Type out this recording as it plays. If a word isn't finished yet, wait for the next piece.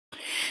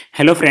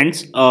Hello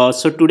friends,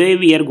 so today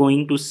we are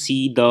going to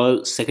see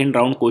the second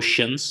round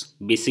questions.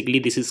 Basically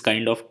this is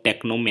kind of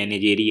techno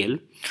managerial.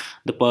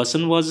 The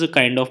person was a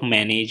kind of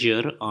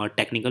manager,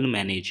 technical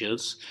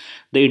managers.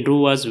 The intro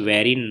was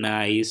very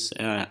nice.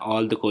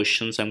 All the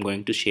questions I'm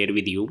going to share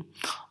with you,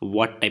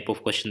 what type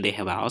of question they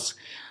have asked.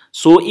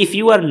 So if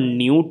you are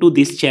new to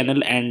this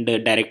channel and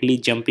directly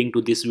jumping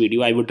to this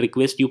video, I would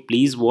request you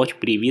please watch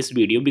previous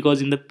video, because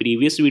in the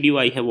previous video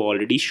I have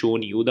already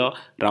shown you the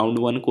round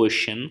 1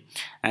 question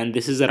and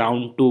this is a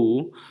round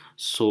 2.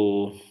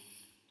 So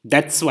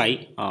that's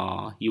why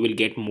you will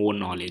get more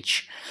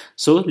knowledge.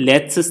 So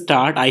let's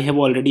start. I have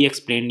already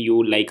explained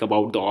you like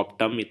about the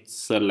Optum.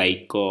 It's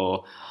like a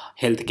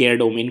healthcare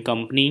domain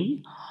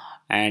company,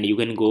 and you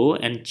can go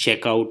and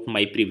check out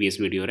my previous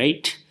video,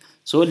 right?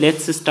 So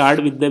let's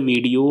start with the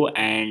video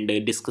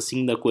and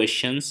discussing the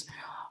questions.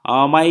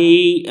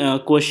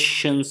 My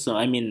questions,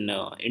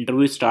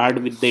 interview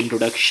start with the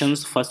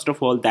introductions. First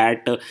of all,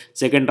 that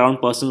second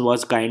round person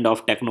was kind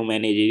of techno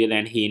managerial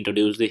and he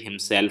introduced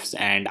himself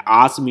and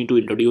asked me to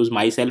introduce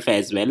myself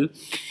as well.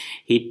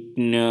 He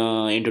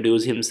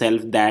introduced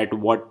himself, that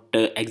what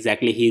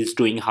exactly he is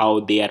doing, how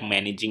they are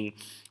managing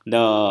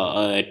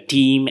the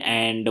team,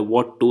 and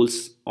what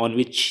tools on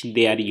which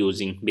they are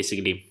using.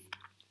 Basically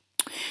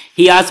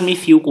he asked me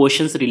few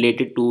questions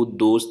related to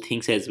those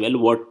things as well.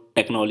 What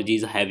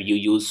technologies have you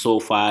used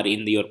so far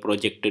in your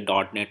project?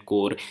 .NET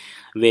Core,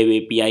 Web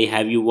API?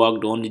 Have you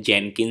worked on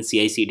Jenkins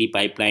CI/CD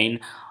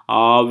pipeline?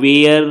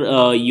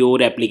 Where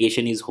your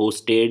application is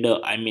hosted?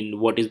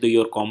 What is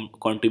your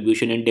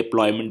contribution in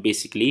deployment?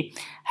 Basically,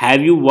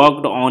 have you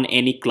worked on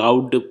any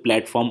cloud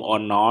platform or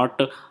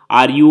not?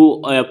 Are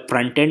you a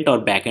front end or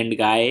back end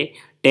guy?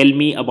 Tell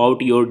me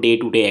about your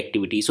day-to-day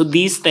activity. So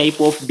these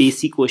type of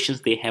basic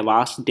questions they have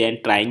asked, then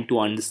trying to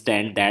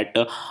understand that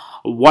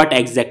what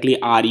exactly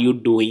are you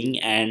doing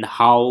and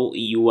how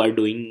you are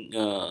doing,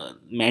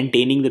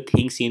 maintaining the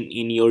things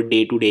in your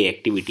day-to-day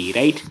activity,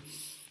 right?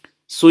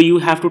 So you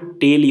have to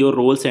tell your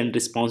roles and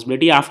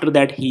responsibility. After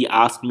that he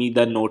asked me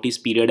the notice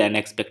period and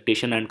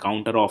expectation and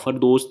counter offer.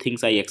 Those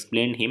things I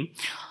explained him.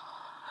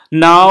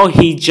 Now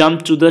he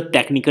jumped to the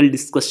technical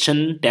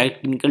discussion.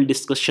 Technical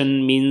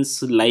discussion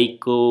means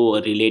like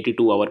related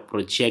to our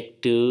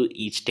project,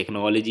 each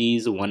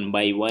technologies one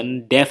by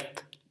one,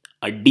 depth,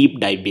 a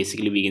deep dive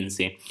basically we can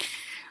say.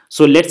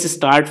 So let's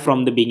start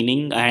from the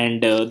beginning,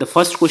 and the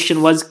first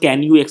question was,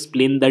 can you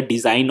explain the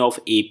design of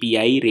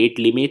API rate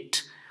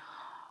limit?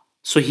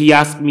 So he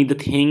asked me the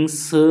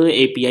things,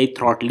 API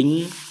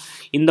throttling.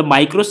 In the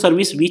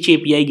microservice, which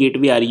API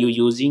gateway are you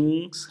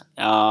using?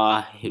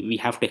 We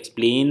have to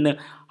explain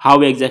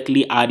how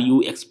exactly are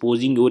you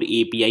exposing your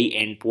API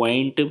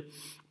endpoint.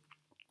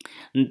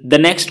 The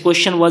next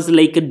question was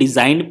like a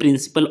design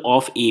principle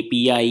of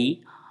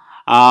API.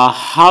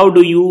 How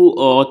do you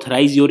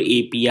authorize your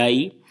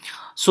API?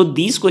 So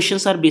these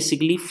questions are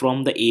basically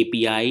from the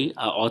API,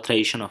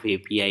 authorization of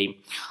API.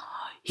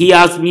 He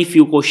asked me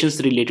few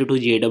questions related to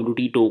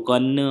JWT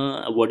token.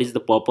 What is the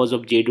purpose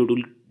of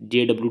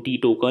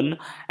JWT token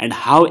and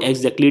how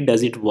exactly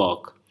does it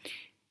work?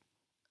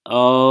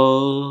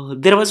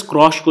 There was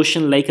cross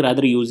question, like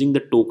rather using the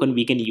token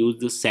we can use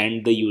the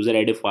send the user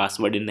ID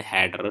password in the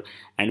header,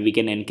 and we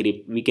can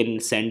encrypt, we can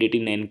send it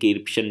in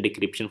encryption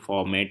decryption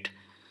format,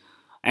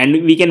 and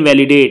we can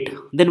validate.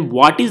 Then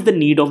what is the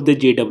need of the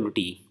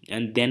JWT?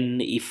 And then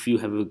if you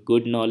have a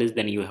good knowledge,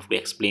 then you have to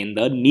explain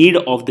the need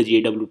of the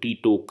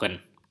JWT token.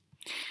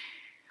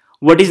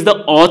 What is the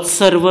auth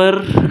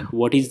server?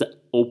 What is the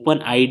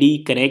open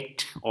ID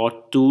connect or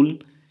tool?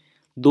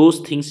 Those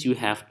things you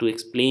have to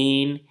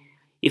explain.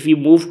 If you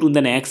move to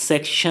the next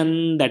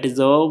section, that is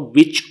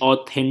which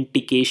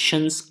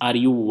authentications are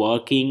you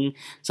working?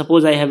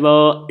 Suppose I have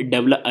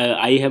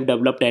I have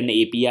developed an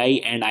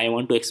API and I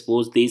want to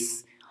expose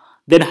this,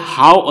 then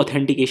how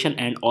authentication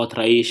and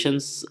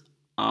authorizations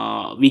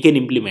we can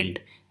implement,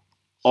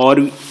 or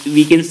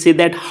we can say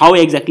that how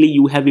exactly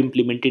you have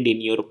implemented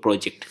in your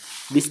project.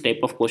 This type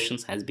of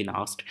questions has been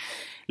asked.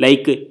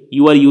 Like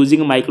you are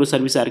using a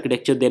microservice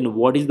architecture, then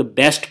what is the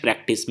best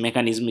practice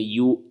mechanism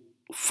you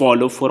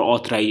follow for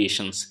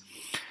authorizations?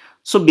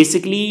 So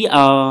basically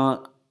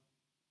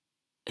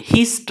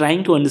he's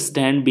trying to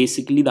understand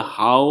basically the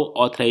how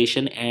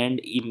authorization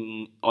and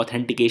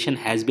authentication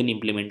has been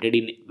implemented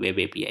in web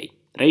API,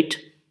 right?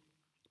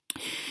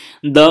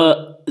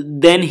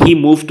 Then he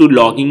moved to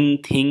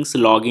logging things,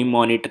 logging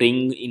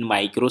monitoring in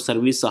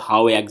microservice. So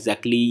how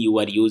exactly you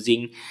are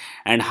using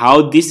and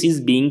how this is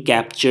being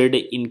captured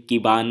in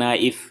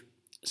Kibana. If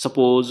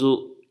suppose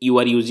you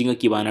are using a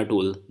Kibana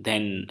tool,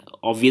 then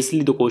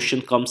obviously the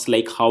question comes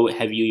like how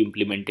have you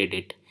implemented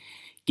it,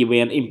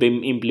 Kibana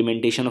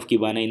implementation of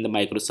Kibana in the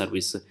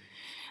microservice.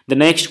 The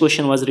next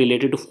question was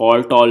related to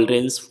fault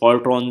tolerance.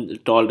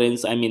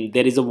 Tolerance,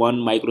 there is a one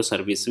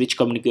microservice which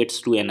communicates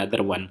to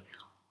another one,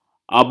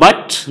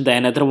 but the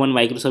another one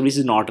microservice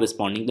is not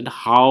responding. Then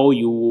how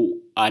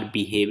you are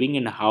behaving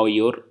and how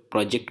your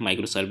project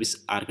microservice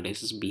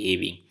architecture is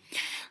behaving.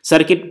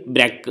 Circuit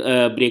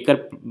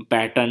breaker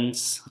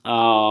patterns,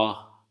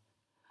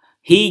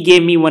 He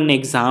gave me one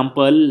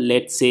example.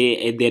 Let's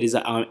say there is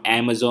a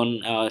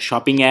Amazon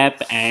shopping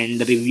app, and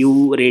the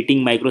review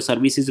rating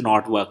microservice is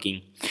not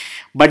working,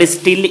 but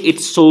still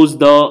it shows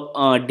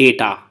the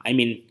data, I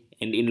mean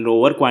in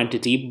lower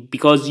quantity,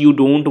 because you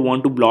don't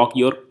want to block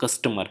your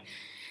customer.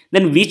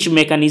 Then which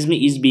mechanism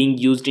is being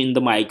used in the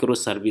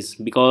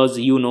microservice? Because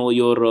you know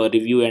your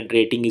review and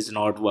rating is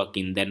not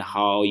working, then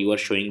how you are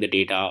showing the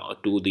data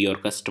to your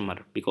customer?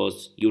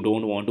 Because you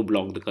don't want to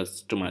block the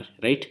customer,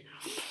 right?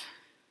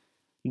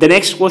 The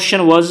next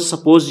question was,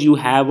 suppose you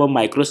have a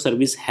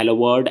microservice hello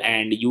world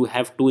and you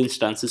have two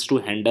instances to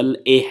handle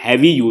a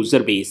heavy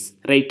user base,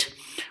 right?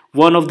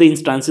 One of the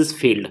instances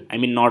failed, I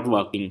mean not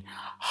working.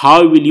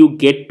 How will you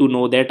get to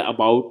know that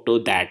about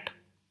that,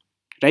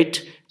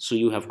 right? So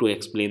you have to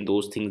explain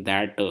those things,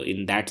 that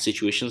in that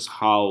situations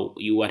how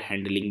you are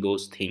handling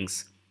those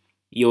things.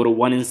 Your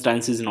one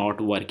instance is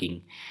not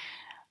working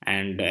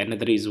and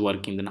another is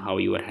working, then how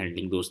you are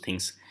handling those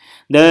things.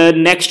 The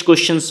next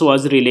questions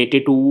was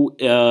related to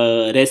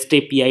REST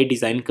API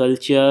design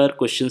culture,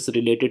 questions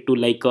related to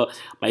like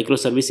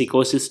microservice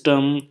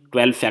ecosystem,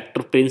 12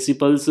 factor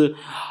principles,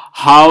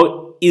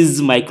 how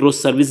is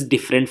microservice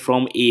different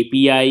from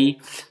API.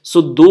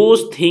 So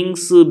those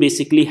things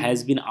basically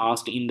has been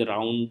asked in the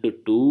round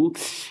 2.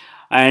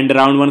 And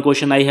round 1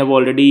 question I have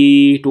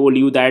already told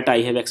you that I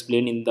have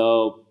explained in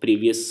the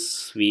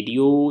previous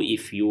video.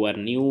 If you are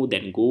new,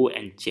 then go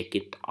and check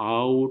it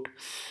out.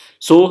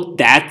 So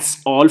that's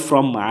all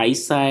from my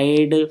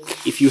side.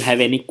 If you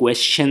have any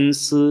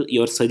questions,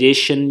 your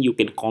suggestion, you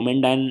can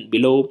comment down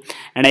below.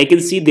 And I can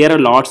see there are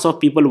lots of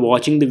people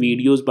watching the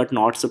videos but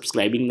not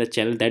subscribing the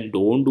channel. Then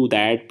don't do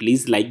that.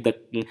 Please like the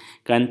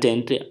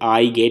content,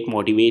 I get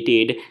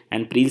motivated,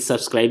 and please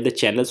subscribe the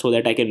channel so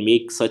that I can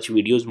make such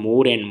videos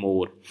more and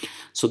more.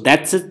 So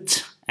that's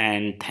it,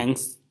 and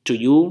thanks to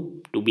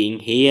you to being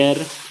here.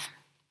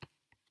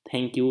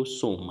 Thank you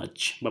so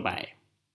much. Bye bye.